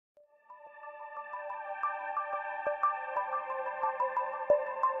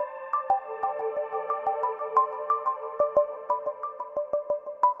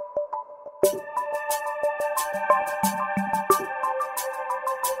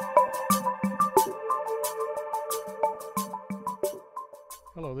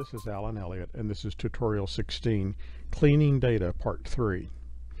Hello, this is Alan Elliott, and this is Tutorial 16, Cleaning Data, Part 3.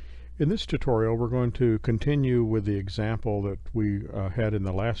 In this tutorial, we're going to continue with the example that we had in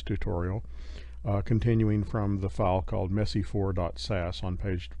the last tutorial, continuing from the file called messy4.sas on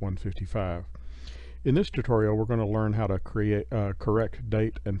page 155. In this tutorial, we're going to learn how to create correct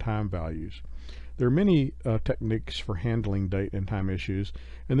date and time values. There are many techniques for handling date and time issues,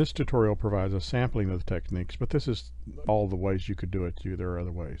 and this tutorial provides a sampling of the techniques, but this is all the ways you could do it. There are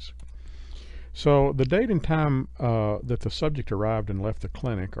other ways. So the date and time that the subject arrived and left the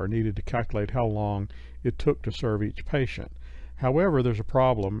clinic are needed to calculate how long it took to serve each patient. However, there's a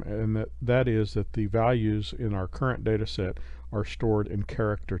problem, and that is that the values in our current data set are stored in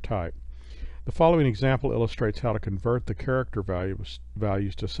character type. The following example illustrates how to convert the character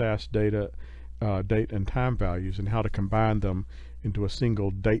values to SAS data date and time values, and how to combine them into a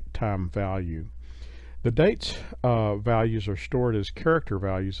single date time value. The dates values are stored as character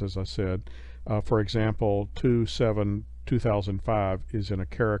values, as I said. For example, 2/7/2005 is in a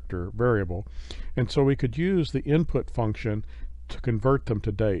character variable, and so we could use the input function to convert them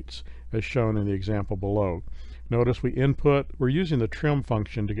to dates, as shown in the example below. Notice we're using the trim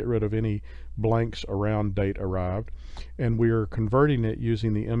function to get rid of any blanks around date arrived, and we're converting it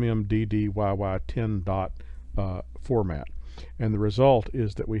using the mmddYY10 dot format. And the result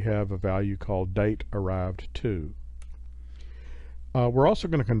is that we have a value called date arrived to. We're also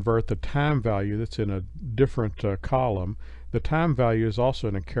going to convert the time value that's in a different column. The time value is also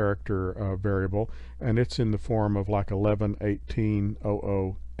in a character variable, and it's in the form of like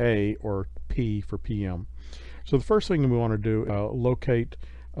 11/18/00A or P for PM. So the first thing we want to do is locate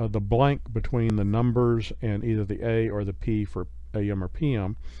the blank between the numbers and either the A or the P for AM or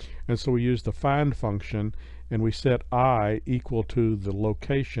PM. And so we use the find function, and we set I equal to the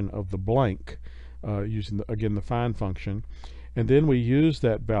location of the blank using, again, the find function. And then we use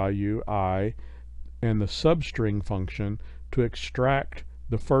that value I and the substring function to extract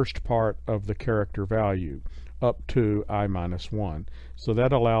the first part of the character value up to I-1. So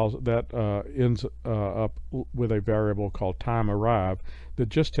that ends up with a variable called time arrived that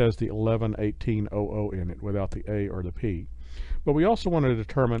just has the 11/18/00 in it without the A or the P. But we also want to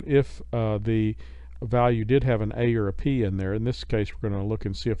determine if the value did have an A or a P in there. In this case, we're going to look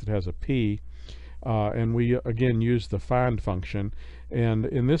and see if it has a P, and we again use the find function. And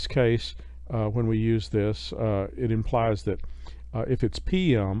in this case, when we use this, it implies that if it's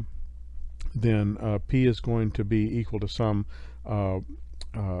PM, then P is going to be equal to some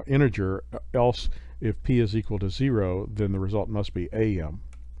integer, else if P is equal to 0, then the result must be AM.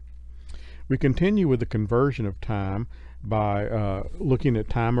 We continue with the conversion of time by looking at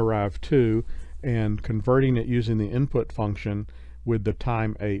time arrived to and converting it using the input function with the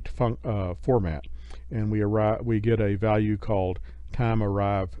time8 format, and we get a value called time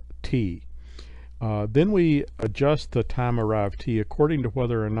arrived T. Then we adjust the time arrived T according to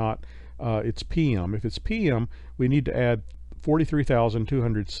whether or not it's PM. If it's PM, we need to add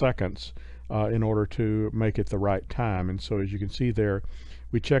 43,200 seconds in order to make it the right time. And so as you can see there,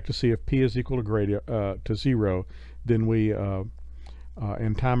 we check to see if P is equal to 0, then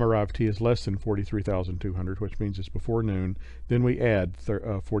and time arrived T is less than 43,200, which means it's before noon, then we add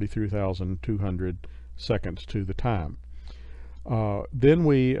 43,200 seconds to the time. Then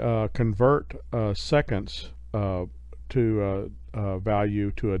we convert seconds to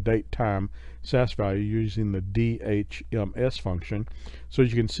value to a date time SAS value using the DHMS function. So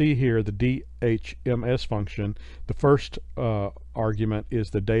as you can see here, the DHMS function, the first argument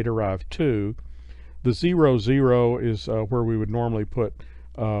is the date arrived to. The 00 is where we would normally put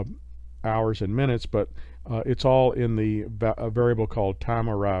hours and minutes, but it's all in the variable called time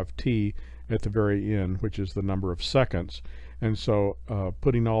arrived T at the very end, which is the number of seconds. And so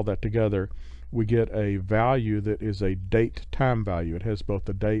putting all that together, we get a value that is a date time value. It has both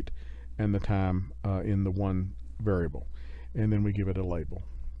the date and the time in the one variable, and then we give it a label.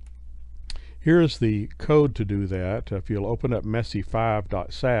 Here's the code to do that. If you'll open up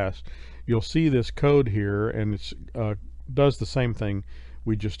messy5.sas, you'll see this code here, and it does the same thing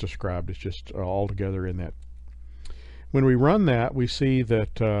we just described. It's just all together in that. When we run that, we see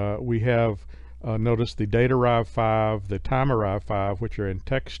that we have notice the date arrived 5, the time arrived 5, which are in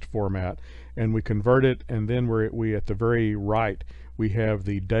text format, and we convert it, and then we at the very right we have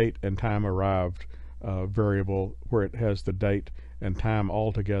the date and time arrived variable, where it has the date and time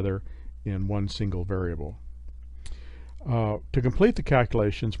all together in one single variable. To complete the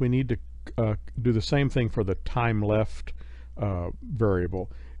calculations, we need to do the same thing for the time left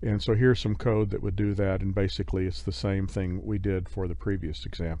variable, and so here's some code that would do that, and basically it's the same thing we did for the previous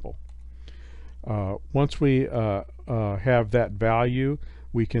example. Once we have that value,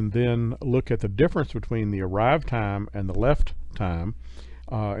 we can then look at the difference between the arrive time and the left time,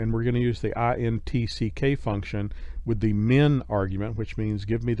 and we're going to use the intck function with the min argument, which means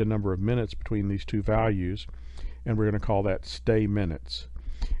give me the number of minutes between these two values, and we're going to call that stay minutes.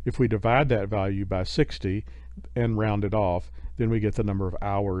 If we divide that value by 60 and round it off, then we get the number of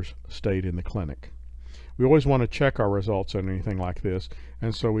hours stayed in the clinic. We always want to check our results on anything like this,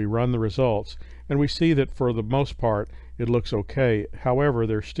 and so we run the results, and we see that for the most part it looks okay. However,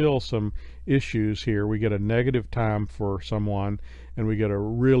 there's still some issues here. We get a negative time for someone, and we get a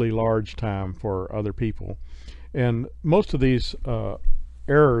really large time for other people. And most of these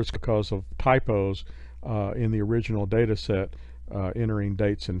errors because of typos in the original data set entering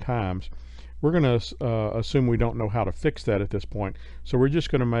dates and times. We're going to assume we don't know how to fix that at this point, so we're just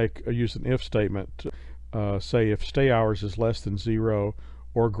going to use an if statement to say if stay hours is less than 0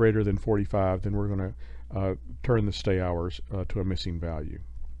 or greater than 45, then we're going to turn the stay hours to a missing value.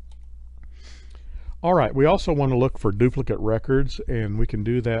 Alright, we also want to look for duplicate records, and we can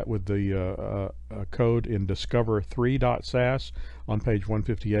do that with the code in discover3.sas on page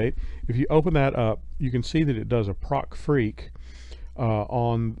 158. If you open that up, you can see that it does a proc freak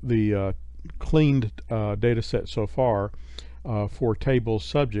on the cleaned data set so far for tables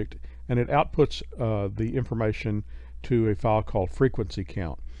subject, and it outputs the information to a file called frequency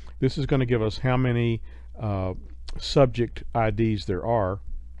count. This is going to give us how many subject IDs there are,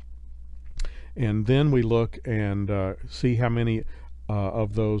 and then we look and see how many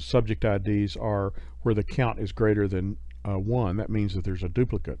of those subject IDs are where the count is greater than 1. That means that there's a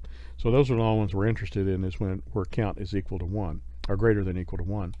duplicate. So those are the only ones we're interested in, is where count is equal to 1, or greater than equal to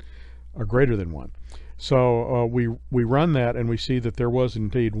 1, or greater than 1. So we run that, and we see that there was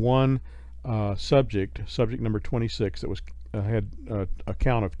indeed one subject number 26, that was had a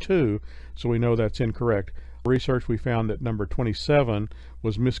count of 2, so we know that's incorrect. Research, we found that number 27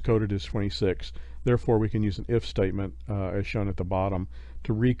 was miscoded as 26. Therefore, we can use an if statement as shown at the bottom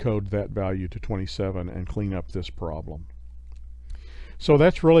to recode that value to 27 and clean up this problem. So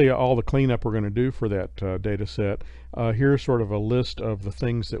that's really all the cleanup we're going to do for that data set. Here's sort of a list of the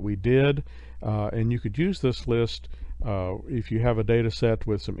things that we did, and you could use this list if you have a data set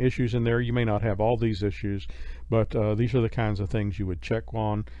with some issues in there. You may not have all these issues, but these are the kinds of things you would check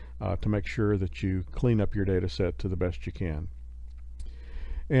on to make sure that you clean up your data set to the best you can.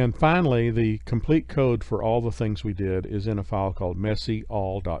 And finally, the complete code for all the things we did is in a file called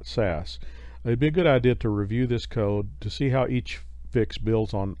messyall.sas. It'd be a good idea to review this code to see how each fix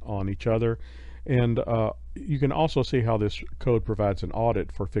builds on each other, and you can also see how this code provides an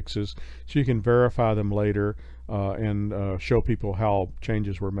audit for fixes, so you can verify them later and show people how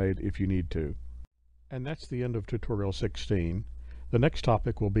changes were made if you need to. And that's the end of tutorial 16. The next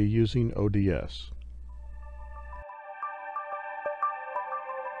topic will be using ODS.